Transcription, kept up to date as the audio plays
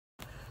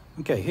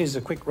Okay, here's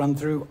a quick run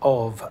through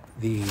of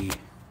the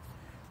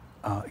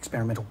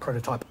experimental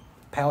prototype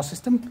power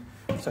system.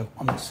 So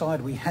on the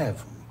side we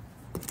have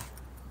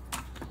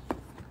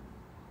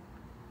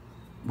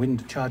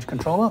wind charge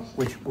controller,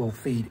 which will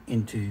feed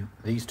into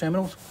these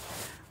terminals,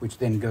 which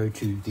then go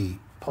to the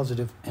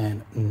positive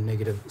and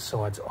negative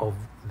sides of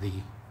the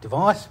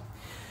device.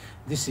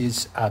 This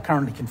is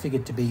currently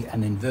configured to be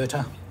an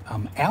inverter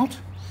out.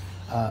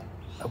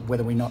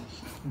 Whether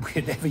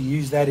we'd ever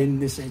use that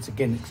in this, it's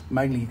again, it's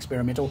mainly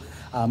experimental.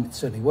 It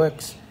certainly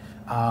works.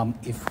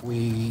 If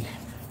we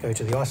go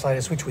to the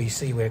isolator switch, we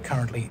see we're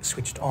currently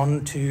switched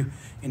on to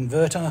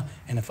inverter.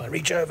 And if I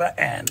reach over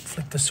and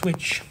flip the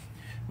switch,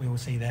 we will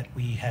see that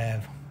we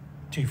have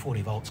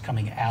 240 volts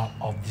coming out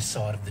of this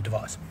side of the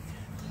device.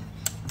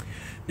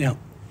 Now,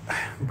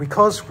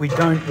 because we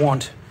don't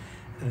want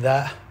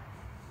the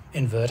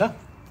inverter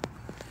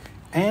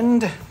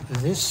and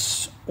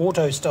this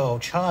auto style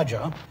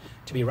charger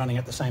to be running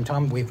at the same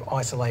time, we've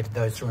isolated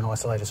those through an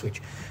isolator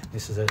switch.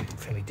 This is a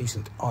fairly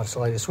decent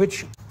isolator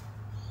switch,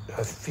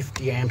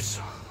 50 amps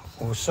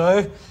or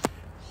so.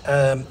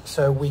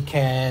 So we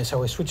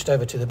switched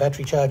over to the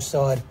battery charge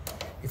side.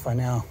 If I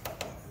now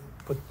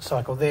put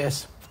cycle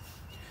this,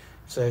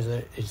 so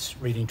that it's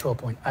reading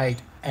 12.8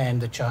 and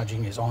the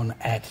charging is on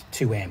at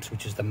 2 amps,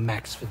 which is the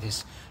max for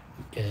this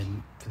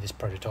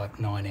prototype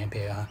 9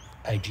 ampere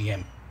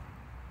AGM.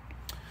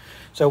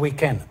 So we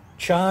can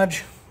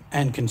charge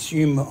and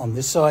consume on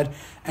this side,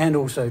 and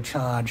also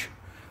charge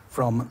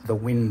from the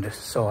wind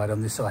side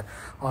on this side.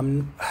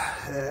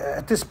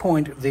 At this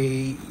point,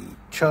 the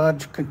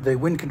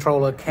wind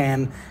controller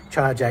can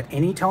charge at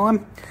any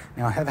time.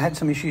 Now, I have had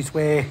some issues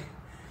where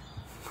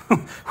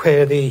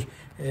the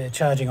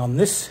charging on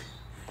this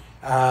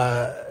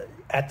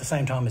at the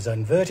same time as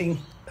inverting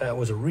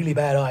was a really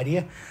bad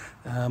idea.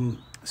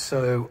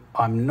 So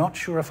I'm not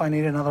sure if I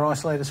need another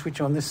isolator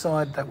switch on this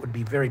side. That would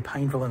be very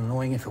painful and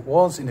annoying if it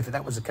was, and if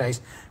that was the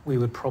case, we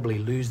would probably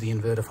lose the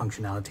inverter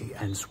functionality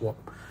and swap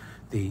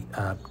the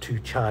two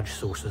charge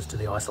sources to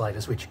the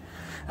isolator switch.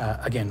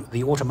 Again,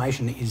 the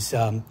automation is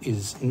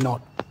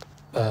not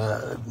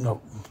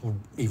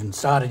even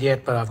started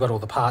yet, but I've got all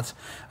the parts,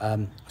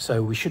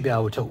 so we should be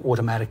able to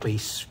automatically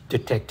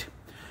detect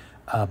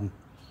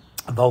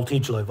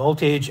voltage, low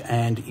voltage,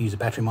 and use a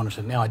battery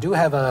monitor. Now, I do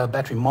have a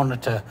battery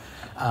monitor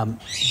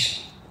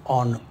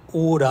on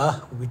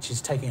order, which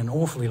is taking an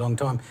awfully long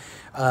time,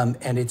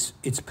 and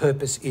its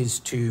purpose is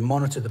to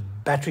monitor the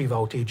battery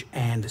voltage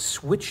and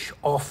switch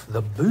off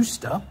the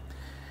booster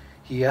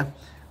here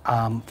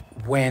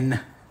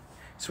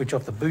switch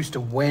off the booster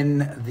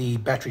when the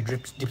battery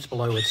dips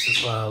below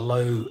its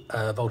low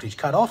voltage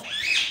cutoff,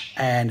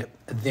 and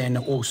then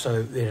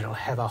also it'll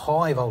have a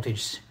high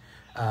voltage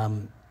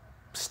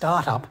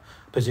startup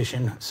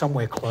position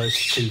somewhere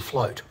close to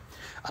float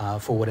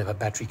for whatever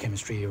battery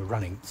chemistry you're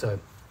running. So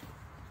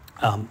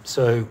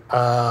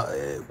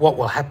what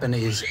will happen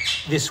is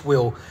this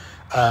will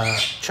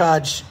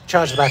charge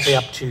the battery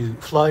up to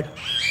float,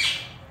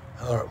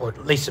 or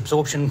at least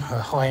absorption,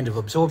 high end of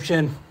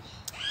absorption.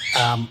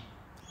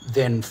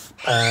 Then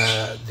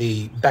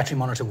the battery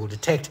monitor will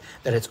detect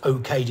that it's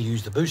okay to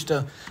use the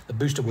booster. The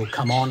booster will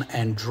come on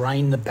and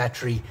drain the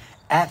battery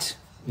at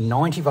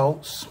 90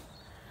 volts,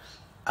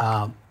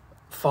 5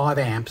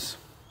 amps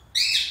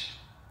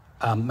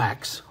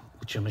max,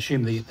 which I'm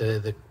assuming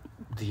the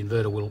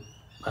inverter will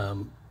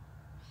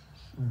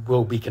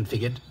be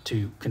configured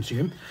to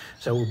consume.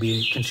 So we'll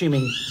be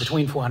consuming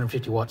between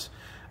 450 watts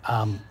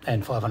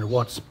and 500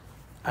 watts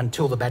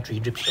until the battery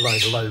dips below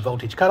the low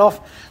voltage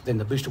cutoff. Then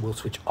the booster will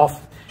switch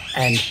off,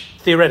 and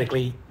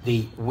theoretically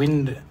the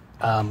wind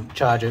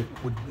charger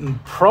would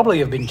probably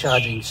have been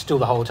charging still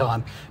the whole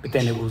time, but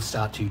then it will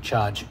start to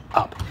charge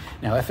up.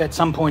 Now, if at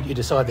some point you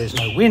decide there's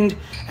no wind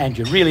and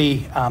you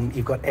really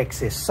you've got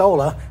excess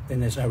solar, then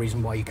there's no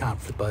reason why you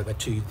can't flip over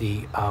to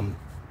the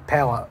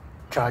power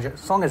charger,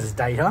 as long as it's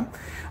daytime,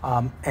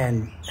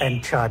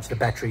 and charge the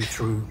battery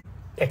through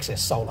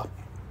excess solar.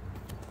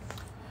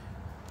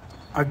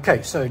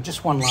 Okay, so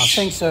just one last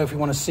thing. So if you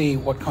want to see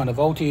what kind of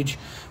voltage,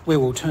 we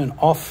will turn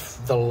off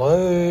the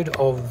load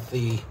of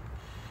the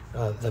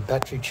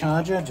battery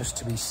charger just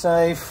to be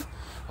safe.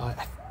 I'm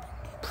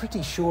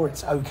pretty sure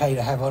it's okay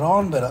to have it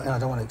on, but I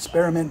don't want to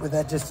experiment with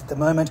that just at the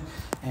moment.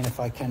 And if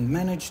I can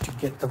manage to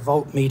get the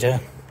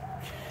voltmeter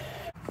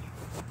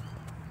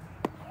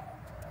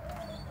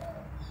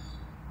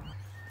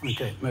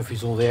okay,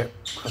 Murphy's all there,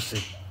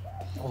 because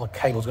all the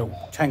cables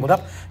got tangled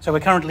up. So we're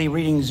currently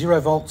reading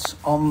 0 volts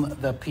on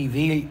the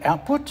PV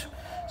output.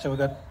 So we've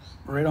got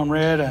red on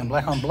red and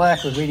black on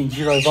black. We're reading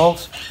 0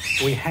 volts.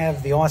 We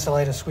have the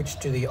isolator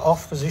switched to the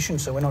off position,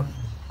 so we're not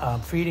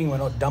feeding, we're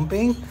not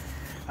dumping,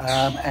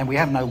 and we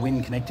have no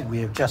wind connected. We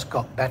have just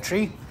got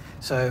battery.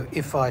 So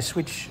if I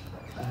switch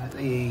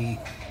the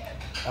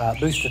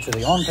booster to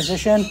the on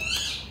position,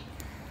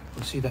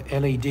 you'll see the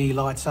LED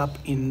lights up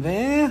in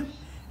there,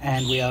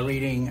 and we are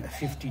reading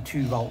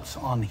 52 volts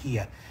on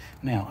here.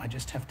 Now, I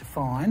just have to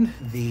find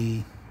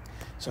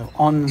so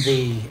on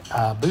the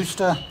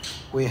booster,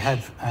 we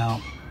have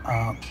our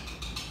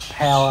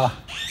power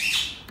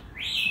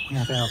We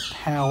have our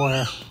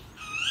power,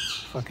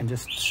 if I can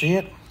just see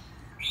it,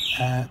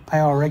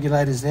 power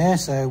regulators there.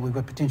 So we've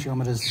got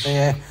potentiometers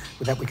there.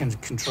 With that we can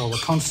control the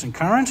constant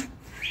current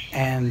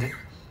and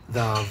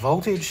the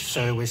voltage.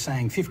 So we're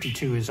saying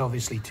 52 is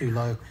obviously too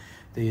low.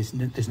 There's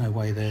no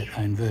way that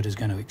an inverter is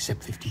going to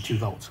accept 52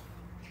 volts.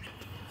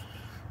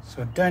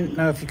 So I don't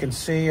know if you can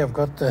see, I've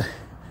got the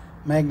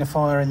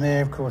magnifier in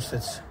there. Of course,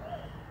 it's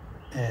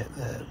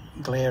the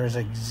glare is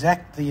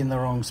exactly in the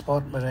wrong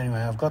spot, but anyway,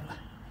 I've got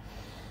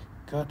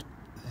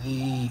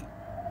the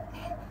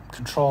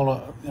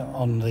controller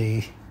on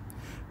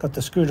got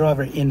the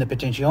screwdriver in the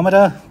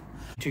potentiometer.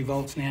 2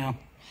 volts now.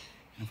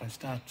 And if I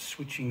start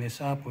switching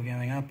this up, we're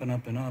going up and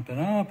up and up and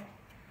up,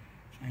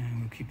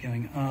 and we'll keep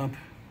going up.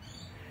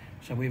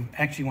 So we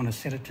actually want to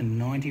set it to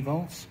 90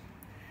 volts.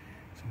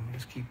 So we'll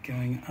just keep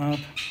going up.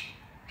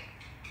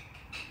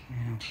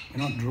 Now,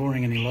 we're not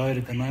drawing any load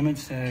at the moment,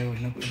 so we're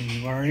not got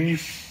any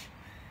worries.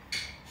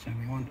 So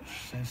we want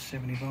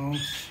 70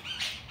 volts.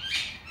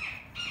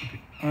 Keep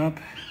it up.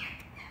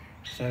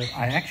 So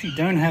I actually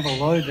don't have a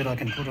load that I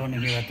can put on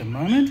here at the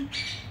moment,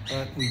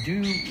 but we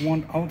do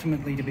want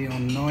ultimately to be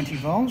on 90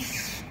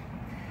 volts.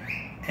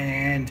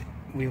 And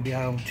we'll be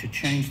able to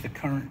change the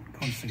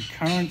constant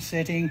current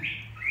setting.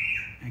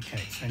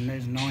 Okay, so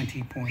there's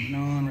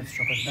 90.9, let's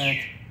drop it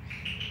back,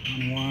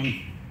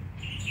 91,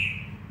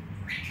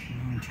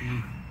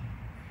 90,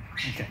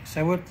 okay,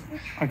 so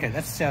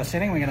that's our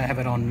setting. We're going to have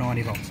it on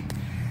 90 volts.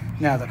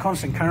 Now the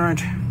constant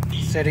current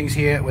settings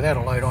here, without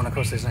a load on, of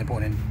course there's no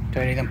point in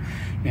turning them.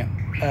 Now,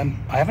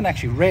 I haven't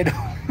actually read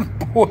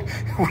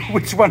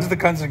which one's the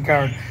constant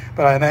current,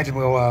 but I imagine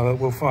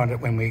we'll find it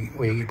when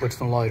we put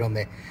some load on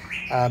there.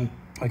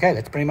 Okay,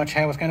 that's pretty much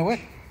how it's going to work.